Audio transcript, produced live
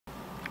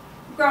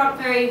Grant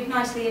very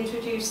nicely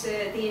introduced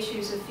the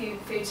issues of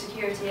food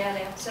security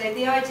earlier. So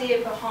the idea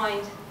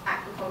behind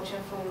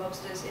aquaculture for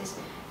lobsters is,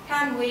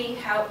 can we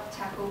help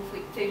tackle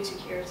food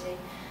security?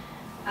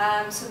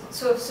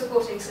 Sort of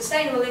supporting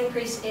sustainable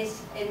increase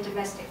in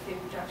domestic food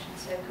production.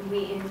 So can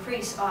we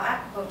increase our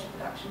aquaculture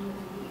production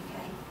within the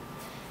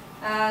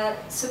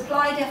UK?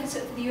 Supply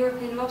deficit for the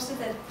European lobster,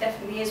 there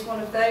definitely is one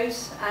of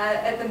those.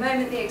 At the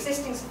moment the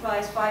existing supply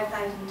is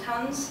 5,000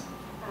 tonnes,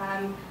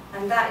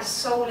 and that is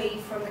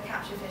solely from the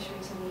capture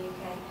fisheries in the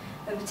UK.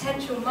 The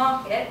potential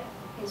market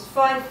is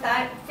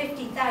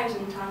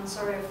 50,000 tonnes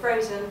of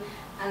frozen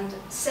and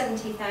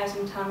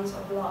 70,000 tonnes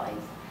of live.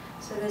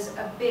 So there's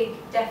a big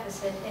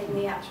deficit in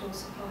the actual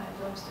supply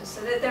of lobsters.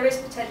 So there is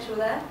potential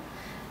there.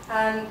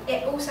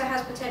 It also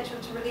has potential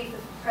to relieve the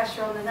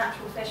pressure on the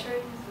natural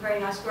fishery. The very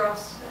nice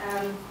graphs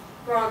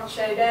Grant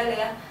showed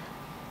earlier.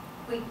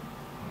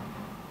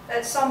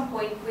 At some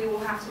point we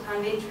will have to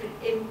kind of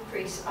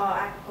increase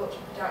our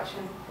aquaculture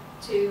production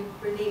to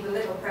relieve a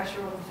little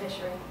pressure on the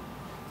fishery.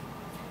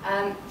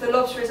 The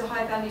lobster is a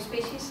high value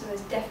species, so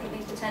there's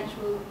definitely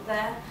potential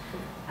there.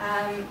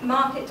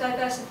 Market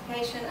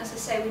diversification, as I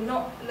say, we're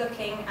not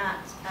looking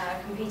at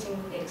competing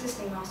with the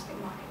existing market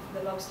for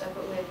the lobster,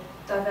 but we're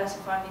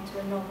diversifying into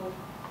a novel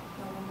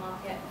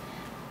market.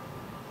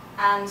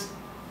 And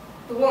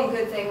the one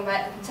good thing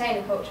about the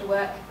container culture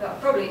work that I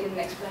probably didn't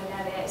explain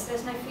earlier is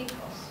there's no feed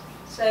costs.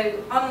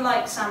 So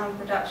unlike salmon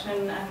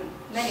production and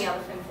many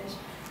other finfish,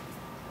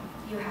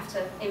 you have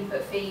to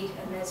input feed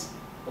and there's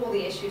all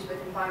the issues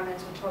with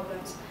environmental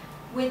problems.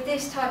 With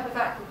this type of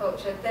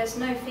aquaculture, there's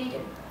no feed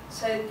input.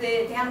 So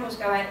the animals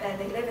go out there,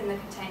 they live in the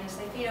containers,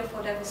 they feed off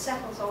whatever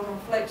settles on or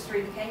floats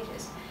through the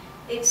cages.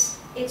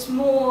 It's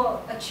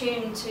more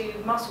attuned to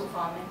mussel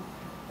farming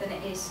than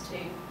it is to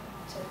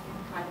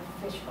kind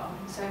of fish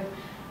farming. So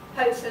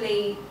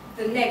hopefully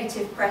the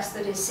negative press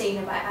that is seen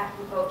about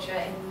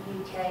aquaculture in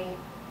the UK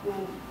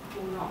will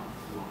not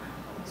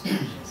happen as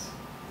much as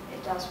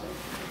it does with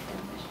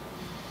finfish.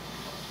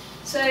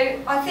 So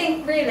I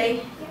think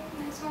really,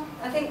 next one.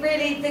 I think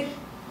really the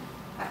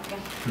back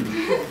again.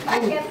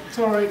 Back again.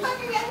 Sorry. Back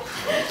again.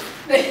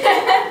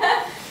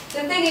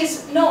 The thing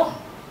is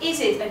not, is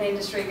it an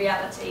industry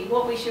reality?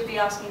 What we should be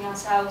asking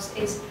ourselves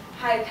is,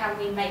 how can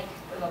we make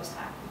the lobster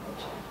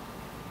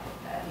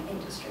aquaculture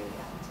industry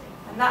reality?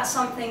 And that's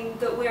something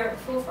that we're at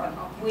the forefront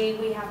of.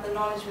 We have the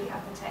knowledge, we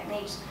have the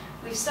techniques.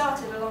 We've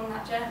started along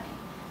that journey.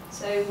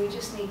 So we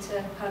just need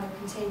to kind of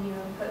continue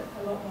and put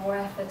a lot more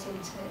effort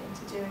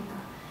into doing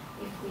that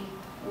if we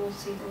all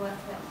see the work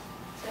there.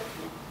 So,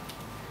 yeah.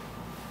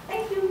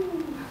 Thank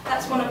you.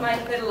 That's one of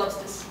my little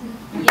lobsters.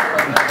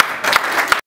 Yeah.